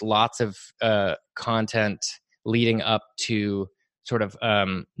users lots of content leading up to sort of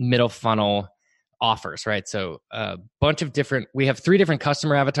middle funnel offers, right? So a bunch of we have 3 different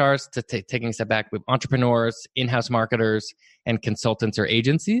customer avatars. Taking a step back, we have entrepreneurs, in-house marketers, and consultants or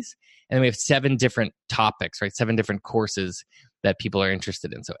agencies. And then we have 7 different topics, right? 7 different courses that people are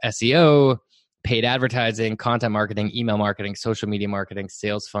interested in. So SEO, paid advertising, content marketing, email marketing, social media marketing,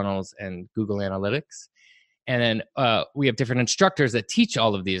 sales funnels, and Google Analytics. And then we have different instructors that teach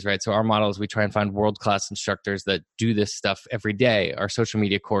all of these, right? So our model is we try and find world-class instructors that do this stuff every day. Our social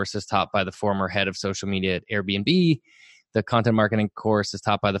media course is taught by the former head of social media at Airbnb. The content marketing course is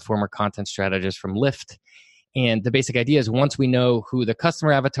taught by the former content strategist from Lyft. And the basic idea is once we know who the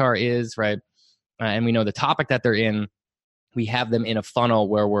customer avatar is, right, and we know the topic that they're in, we have them in a funnel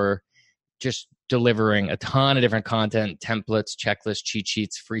where we're just delivering a ton of different content, templates, checklists, cheat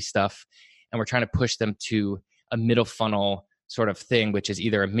sheets, free stuff. And we're trying to push them to a middle funnel sort of thing, which is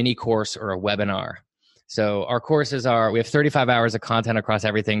either a mini course or a webinar. So our courses we have 35 hours of content across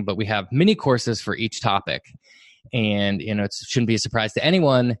everything, but we have mini courses for each topic. And, it shouldn't be a surprise to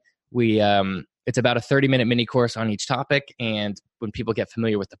anyone. It's about a 30-minute mini course on each topic. And when people get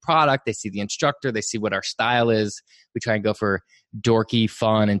familiar with the product, they see the instructor, they see what our style is. We try and go for dorky,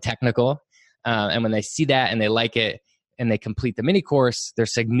 fun, and technical. And when they see that and they like it and they complete the mini course, they're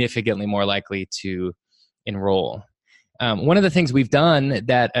significantly more likely to enroll. One of the things we've done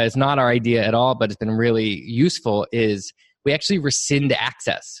that is not our idea at all, but it's been really useful is we actually rescind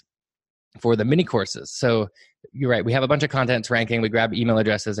access for the mini courses. So you're right. We have a bunch of content ranking. We grab email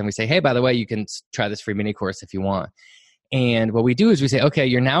addresses and we say, hey, by the way, you can try this free mini course if you want. And what we do is we say, okay,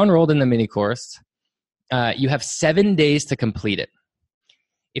 you're now enrolled in the mini course. You have 7 days to complete it.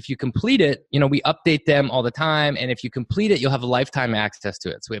 If you complete it, we update them all the time. And if you complete it, you'll have lifetime access to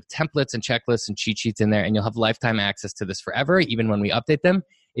it. So we have templates and checklists and cheat sheets in there, and you'll have lifetime access to this forever, even when we update them,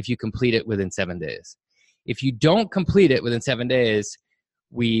 if you complete it within 7 days. If you don't complete it within 7 days,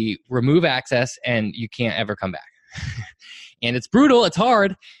 we remove access and you can't ever come back. And it's brutal. It's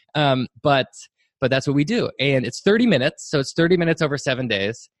hard. But that's what we do. And it's 30 minutes. So it's 30 minutes over 7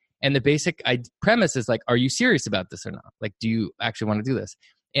 days. And the basic premise is are you serious about this or not? Do you actually want to do this?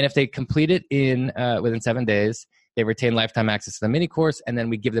 And if they complete it within 7 days, they retain lifetime access to the mini course, and then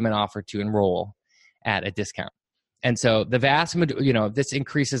we give them an offer to enroll at a discount. And so the vast majority, this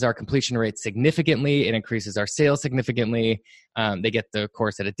increases our completion rate significantly. It increases our sales significantly. They get the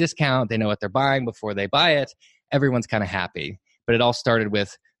course at a discount. They know what they're buying before they buy it. Everyone's kind of happy. But it all started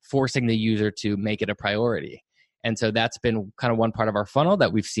with forcing the user to make it a priority. And so that's been kind of one part of our funnel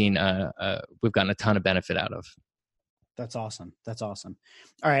that we've seen, we've gotten a ton of benefit out of. That's awesome. That's awesome.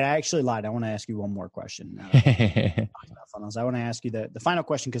 All right. I actually lied. I want to ask you one more question. About funnels. I want to ask you the final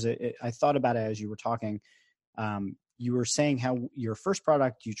question because I thought about it as you were talking. You were saying how your first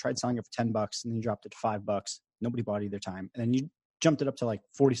product, you tried selling it for $10 and then you dropped it to $5. Nobody bought either time. And then you jumped it up to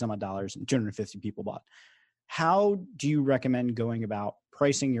 $40 some odd and 250 people bought. How do you recommend going about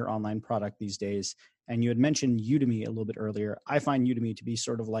pricing your online product these days? And you had mentioned Udemy a little bit earlier. I find Udemy to be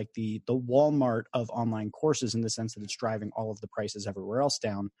sort of like the Walmart of online courses in the sense that it's driving all of the prices everywhere else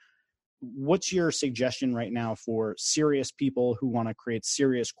down. what's your suggestion right now for serious people who want to create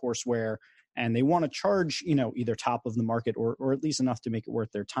serious courseware and they want to charge, either top of the market or at least enough to make it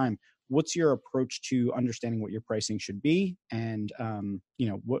worth their time? What's your approach to understanding what your pricing should be? And,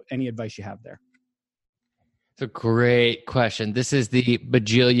 what any advice you have there? It's a great question. This is the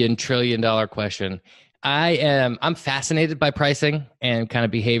bajillion trillion dollar question. I'm fascinated by pricing and kind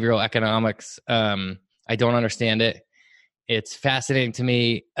of behavioral economics. I don't understand it. It's fascinating to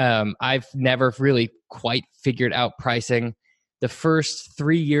me. I've never really quite figured out pricing. The first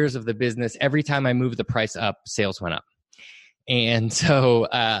 3 years of the business, every time I moved the price up, sales went up. And so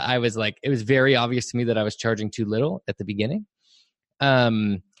I was like, it was very obvious to me that I was charging too little at the beginning.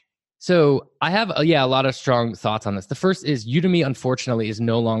 So I have, a lot of strong thoughts on this. The first is Udemy, unfortunately, is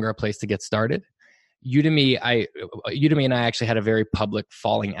no longer a place to get started. Udemy and I actually had a very public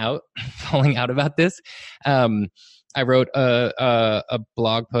falling out about this. I wrote a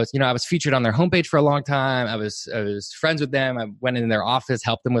blog post. I was featured on their homepage for a long time. I was friends with them. I went in their office,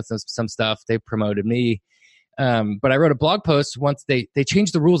 helped them with some stuff. They promoted me. But I wrote a blog post once they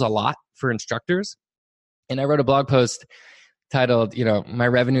changed the rules a lot for instructors. And I wrote a blog post titled, my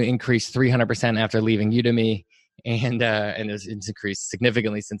revenue increased 300% after leaving Udemy. And it's increased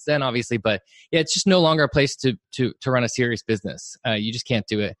significantly since then, obviously. But yeah, it's just no longer a place to run a serious business. You just can't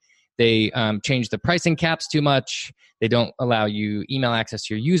do it. They changed the pricing caps too much. They don't allow you email access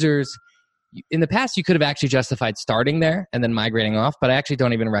to your users. In the past, you could have actually justified starting there and then migrating off, but I actually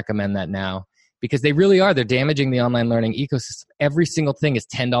don't even recommend that now because they really are. They're damaging the online learning ecosystem. Every single thing is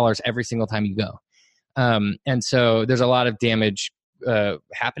 $10 every single time you go. And so there's a lot of damage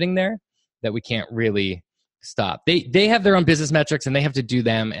happening there that we can't really stop. They have their own business metrics and they have to do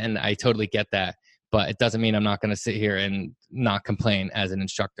them, and I totally get that. But it doesn't mean I'm not going to sit here and not complain as an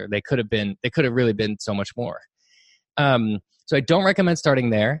instructor. They could have really been so much more. So I don't recommend starting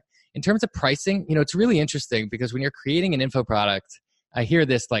there. In terms of pricing, it's really interesting because when you're creating an info product, I hear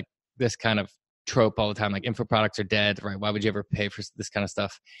this kind of trope all the time, like info products are dead, right? Why would you ever pay for this kind of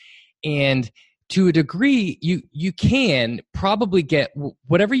stuff? And to a degree, you can probably get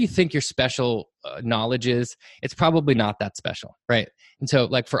whatever you think your special knowledge is. It's probably not that special, right? And so,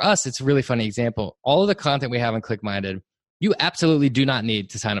 like for us, it's a really funny example. All of the content we have on ClickMinded, you absolutely do not need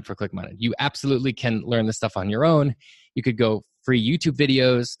to sign up for ClickMinded. You absolutely can learn this stuff on your own. You could go free YouTube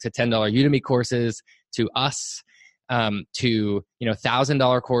videos to $10 Udemy courses to us, to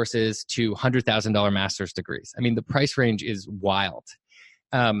 $1,000 courses to $100,000 master's degrees. I mean, the price range is wild.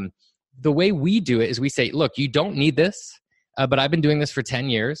 The way we do it is we say, look, you don't need this, but I've been doing this for 10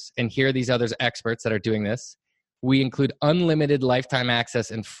 years, and here are these other experts that are doing this. We include unlimited lifetime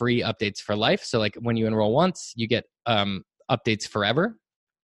access and free updates for life. So like when you enroll once, you get updates forever.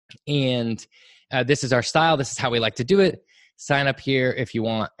 And this is our style. This is how we like to do it. Sign up here if you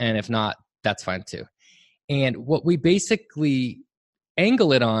want, and if not, that's fine too. And what we basically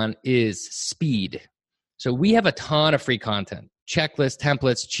angle it on is speed. So we have a ton of free content. Checklists,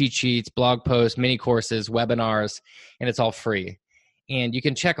 templates, cheat sheets, blog posts, mini courses, webinars, and it's all free. And you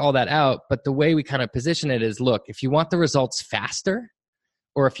can check all that out. But the way we kind of position it is, look, if you want the results faster,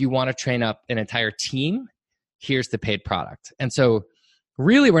 or if you want to train up an entire team, here's the paid product. And so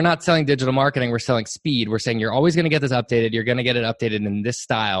really, we're not selling digital marketing. We're selling speed. We're saying you're always going to get this updated. You're going to get it updated in this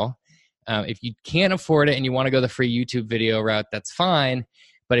style. If you can't afford it and you want to go the free YouTube video route, that's fine.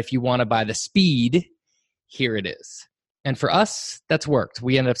 But if you want to buy the speed, here it is. And for us, that's worked.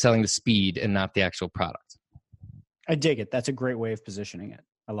 We ended up selling the speed and not the actual product. I dig it. That's a great way of positioning it.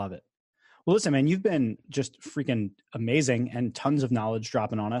 I love it. Well, listen, man, you've been just freaking amazing and tons of knowledge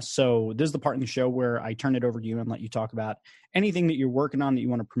dropping on us. So this is the part in the show where I turn it over to you and let you talk about anything that you're working on that you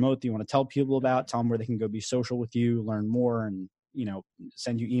want to promote, that you want to tell people about, tell them where they can go be social with you, learn more, and,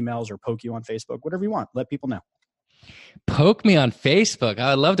 send you emails or poke you on Facebook, whatever you want. Let people know. Poke me on Facebook.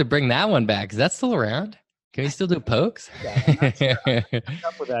 I would love to bring that one back. Is that still around? Can we still do pokes? Yeah,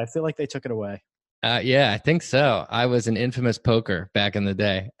 up with that. I feel like they took it away. Yeah, I think so. I was an infamous poker back in the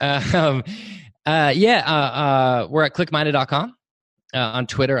day. We're at clickminded.com. On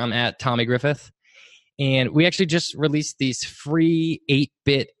Twitter, I'm at Tommy Griffith. And we actually just released these free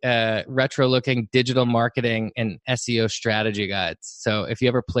 8-bit retro-looking digital marketing and SEO strategy guides. So if you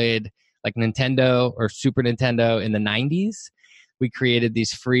ever played like Nintendo or Super Nintendo in the 90s, we created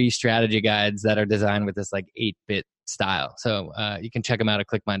these free strategy guides that are designed with this like 8-bit style. So you can check them out at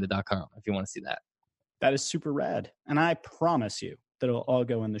clickminded.com if you want to see that. That is super rad. And I promise you that it'll all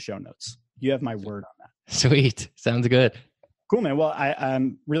go in the show notes. You have my word on that. Sweet. Sounds good. Cool, man. Well,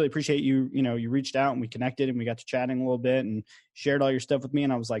 I really appreciate you. You reached out and we connected and we got to chatting a little bit and shared all your stuff with me.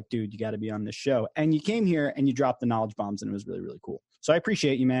 And I was like, dude, you got to be on this show. And you came here and you dropped the knowledge bombs and it was really, really cool. So I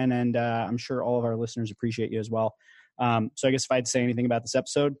appreciate you, man. And I'm sure all of our listeners appreciate you as well. So I guess if I had to say anything about this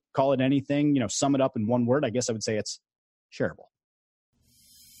episode, call it anything, sum it up in one word, I guess I would say it's shareable.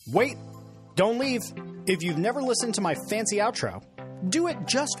 Wait, don't leave. If you've never listened to my fancy outro, do it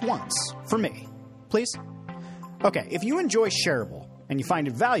just once for me, please. Okay, if you enjoy Shareable and you find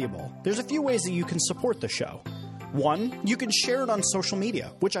it valuable, there's a few ways that you can support the show. One, you can share it on social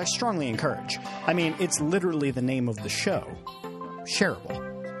media, which I strongly encourage. I mean, it's literally the name of the show. Shareable.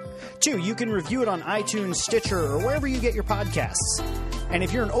 Two, you can review it on iTunes, Stitcher, or wherever you get your podcasts. And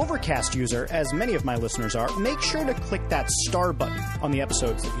if you're an Overcast user, as many of my listeners are, make sure to click that star button on the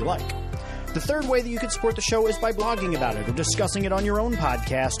episodes that you like. The third way that you can support the show is by blogging about it or discussing it on your own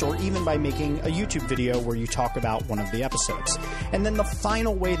podcast or even by making a YouTube video where you talk about one of the episodes. And then the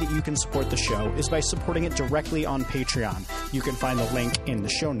final way that you can support the show is by supporting it directly on Patreon. You can find the link in the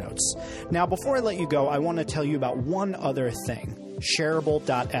show notes. Now, before I let you go, I want to tell you about one other thing,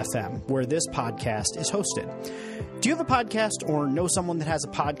 shareable.fm, where this podcast is hosted. Do you have a podcast or know someone that has a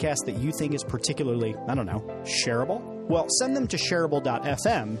podcast that you think is particularly, shareable? Well, send them to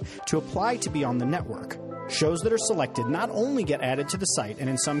shareable.fm to apply to be on the network. Shows that are selected not only get added to the site and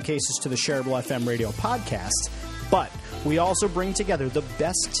in some cases to the Shareable FM radio podcast, but we also bring together the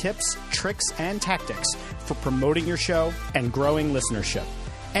best tips, tricks, and tactics for promoting your show and growing listenership.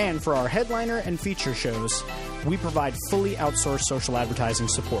 And for our headliner and feature shows, we provide fully outsourced social advertising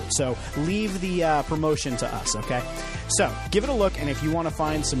support. So leave the promotion to us, okay? So give it a look, and if you want to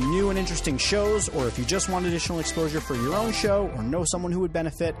find some new and interesting shows, or if you just want additional exposure for your own show or know someone who would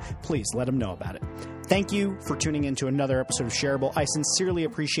benefit, please let them know about it. Thank you for tuning in to another episode of Shareable. I sincerely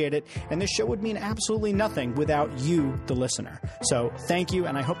appreciate it, and this show would mean absolutely nothing without you, the listener. So thank you,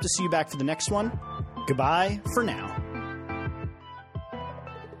 and I hope to see you back for the next one. Goodbye for now.